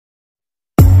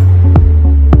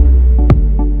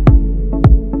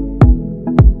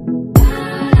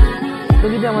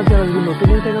আমার চ্যানেল যদি নতুন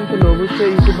হয়ে থাকেন তাহলে অবশ্যই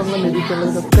ইউটিউব বাংলা মিউজিক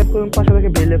চ্যানেলকে সাবস্ক্রাইব করুন, পাশে থেকে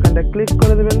বেল আইকনটা ক্লিক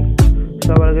করে দেবেন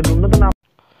সবার আগে নতুন।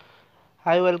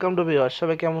 High, welcome to viewers.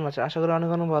 সবাই কেমন আছে? আশা করি অনেক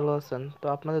অনেক ভালো আছেন। তো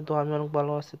আপনাদের তো আমি অনেক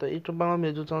ভালো আছি। তো ইউটিউব বাংলা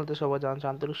মিউজিক চ্যানেলতে সবাই জানাচ্ছি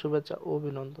আন্তরিক শুভেচ্ছা ও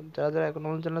অভিনন্দন। যারা যারা এখন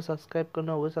আমার চ্যানেল সাবস্ক্রাইব করেন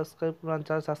অবশ্যই সাবস্ক্রাইব করুন, আর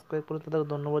যারা সাবস্ক্রাইব করে তাদের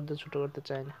ধন্যবাদ দিয়ে ছোটো করতে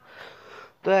চাই না।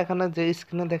 তো এখানে যে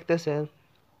স্ক্রিনে দেখতেছেন,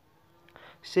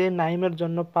 সে নাইমের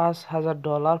জন্য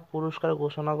 $5,000 পুরস্কার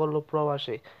ঘোষণা করলো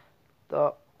প্রবাসী। তো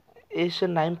এই সে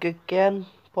নাইমকে কেন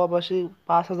প্রবাসী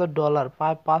 $5,000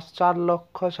 প্রায় 4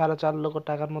 লক্ষ 4.5 লক্ষ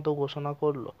টাকার মতো ঘোষণা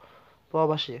করলো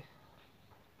প্রবাসী।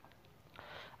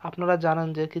 আপনারা জানেন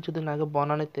যে কিছুদিন আগে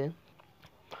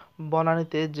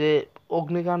বনানীতে যে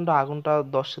অগ্নিকাণ্ড আগুনটা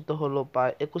দর্শিত হলো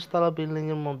প্রায় 21 তলা বিল্ডিং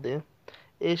এর মধ্যে,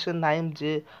 এই সে নাইম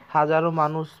যে হাজারো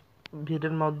মানুষ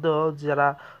ভিড়ের মধ্যেও যারা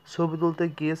ছবি তুলতে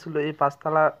গিয়েছিল এই 5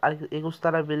 তলা আর 21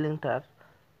 তলা বিল্ডিংটার,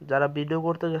 যারা ভিডিও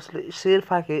করতে গেছিল সে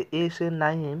ফাঁকে এই সে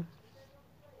নাইম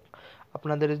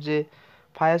আপনাদের যে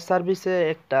ফায়ার সার্ভিসে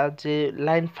একটা যে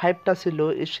লাইন 5টা ছিল,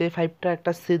 সেই 5টা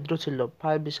একটা ছিদ্র ছিল,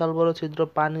 প্রায় বিশাল বড় ছিদ্র,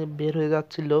 পানি বের হয়ে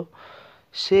যাচ্ছিল।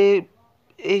 সে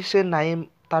সে নাইম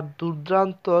তার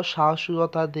দুর্দান্ত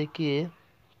সাহসিকতা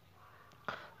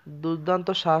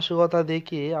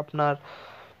দেখিয়ে আপনার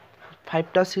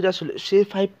 5টা ছিঁড়া ছিল, সেই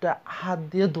 5টা হাত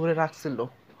দিয়ে ধরে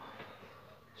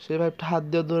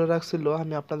রাখছিল।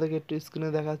 আমি আপনাদেরকে একটু স্ক্রিনে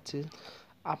দেখাচ্ছি।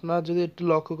 আপনারা যদি একটু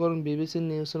লক্ষ্য করুন বিবিসি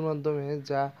নিউজের মাধ্যমে,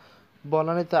 যা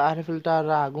বনানীতে আরএফএল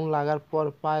টাওয়ারে আগুন লাগার পর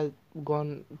প্রায়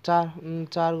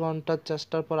 4 ঘন্টার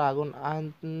চেষ্টার পর আগুন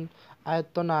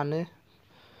আয়ত্তনে আনে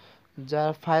যা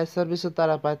ফায়ার সার্ভিসে,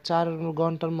 তারা প্রায় 4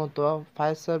 ঘন্টার মতো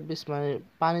ফায়ার সার্ভিস মানে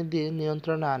পানি দিয়ে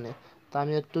নিয়ন্ত্রণে আনে। তো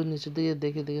আমি একটু নিচের দিকে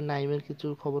দেখি নাইমের কিছু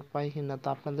খবর পাই কিনা। তো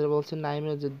আপনাদের বলছি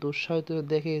নাইমের যে দুঃসাহস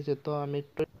দেখে গেছে। তো আমি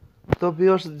একটু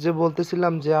ভিউয়ার্স যে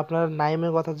বলতেছিলাম যে আপনার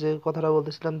নাইমের কথা, যে কথাটা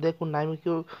বলতেছিলাম, দেখুন নাইমে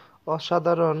কেউ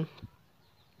অসাধারণ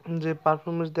যে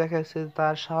পারফরমেন্স দেখাইছে,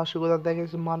 তার সাহসিকতা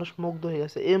দেখাইছে, মানুষ মুগ্ধ হয়ে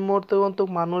গেছে। এই মুহূর্তে কিন্তু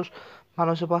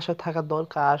মানুষের পাশে থাকা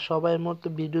দরকার, আর সবাই এই মুহূর্তে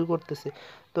ভিডিও করতেছে।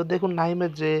 তো দেখুন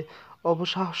নাইমের যে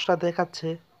অবসাহসটা দেখাচ্ছে,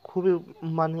 খুবই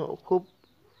মানে খুব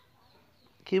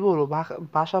কি বলবো,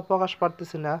 ভাষা প্রকাশ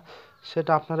পারতেছি না,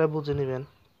 সেটা আপনারা বুঝে নেবেন।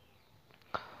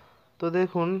 তো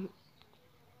দেখুন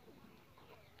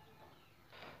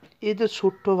এই যে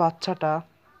ছোট্ট বাচ্চাটা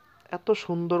এত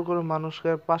সুন্দর করে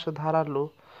মানুষকে পাশে দাঁড়ালো।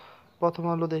 প্রথম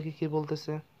আলো দেখি কি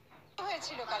বলতেছে,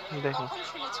 দেখুন।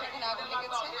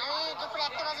 আমি দুপুর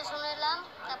 1টা বাজে শুনে এলাম,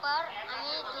 তারপর আমি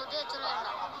দুধে চলে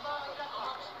এলাম।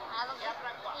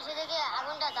 এসে দেখি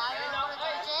আগুনটা দারুণ করে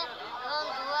চলছে এবং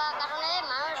ধোঁয়ার কারণে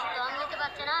মানুষ দম নিতে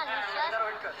পারছে না, নিঃশ্বাস,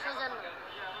 সেজন্য।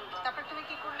 তারপর তুমি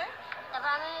কি করলে? তারপর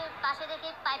আমি পাশে দেখি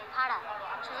পাইপ ফাড়া,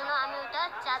 সেজন্য আমি ওইটা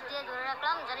চাপ দিয়ে ধরে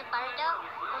রাখলাম যেন পানিটা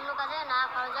অন্য কাজে না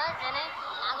খরচ হয়, যেন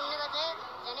আগুনের কাজে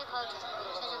যেন খরচ হয়,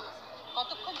 সেজন্য।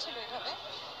 কতক্ষণ ছিল এইভাবে?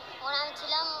 ওর আমি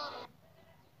ছিলাম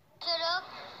লোক,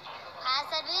 ফায়ার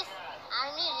সার্ভিস,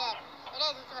 আর্মি, র্যাব,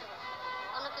 এটাই দিতে পারবে,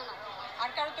 অন্য কেউ না। আর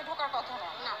কারো তো ঢোকার কথা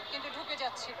না, কিন্তু ঢুকে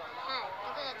যাচ্ছিল। হ্যাঁ,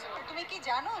 ঢুকে যাচ্ছিল। তুমি কি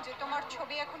জানো যে তোমার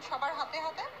ছবি এখন সবার হাতে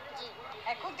হাতে? জি।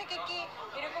 এখন থেকে কি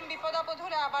এরকম বিপদ আপদ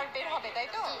হলে আবার বের হবে, তাই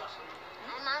তো? জি।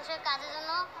 আমি মানুষের কাজের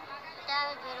জন্য এটা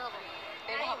আমি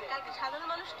বের হবো। কালকে সাধারণ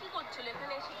মানুষ কি করছিল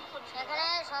এখানে এসে? কি করছিল এখানে?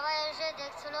 সবাই এসে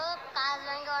দেখছিল কাজ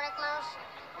ভেঙে, অনেক মানুষ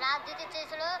লাভ দিতে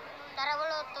চেয়েছিল, তারা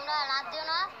বললো তোমরা লাভ দিও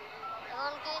না,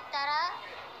 এমনকি তারা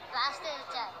বাঁচতে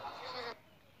চায়।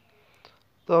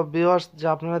 তো ভিউয়ার্স যে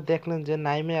আপনারা দেখলেন যে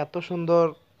নাইমে এত সুন্দর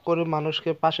করে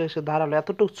মানুষকে পাশে এসে দাঁড়ালো,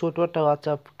 এতটুকু ছোট একটা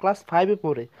বাচ্চা ক্লাস 5-এ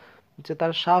পড়ে, যে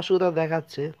তার সাহসিকতা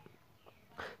দেখাচ্ছে,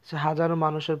 সে হাজারো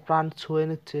মানুষের প্রাণ ছুঁয়ে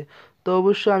নিচ্ছে। তো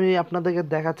অবশ্যই আমি আপনাদেরকে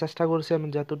দেখার চেষ্টা করছি, আমি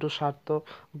যতটুকু সার্থ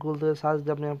গুগল থেকে সার্চ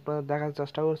দিয়ে আমি আপনাদের দেখার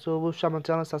চেষ্টা করছি। অবশ্যই আমার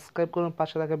চ্যানেল সাবস্ক্রাইব করুন,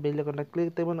 পাশে থাকা বেল আইকনটা ক্লিক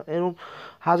দেবেন, এরকম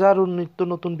হাজারো নিত্য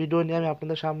নতুন ভিডিও নিয়ে আমি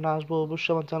আপনাদের সামনে আসবো।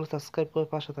 অবশ্যই আমার চ্যানেল সাবস্ক্রাইব করে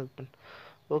পাশে থাকবেন।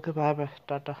 ওকে, বাই বাই,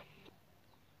 টাটা।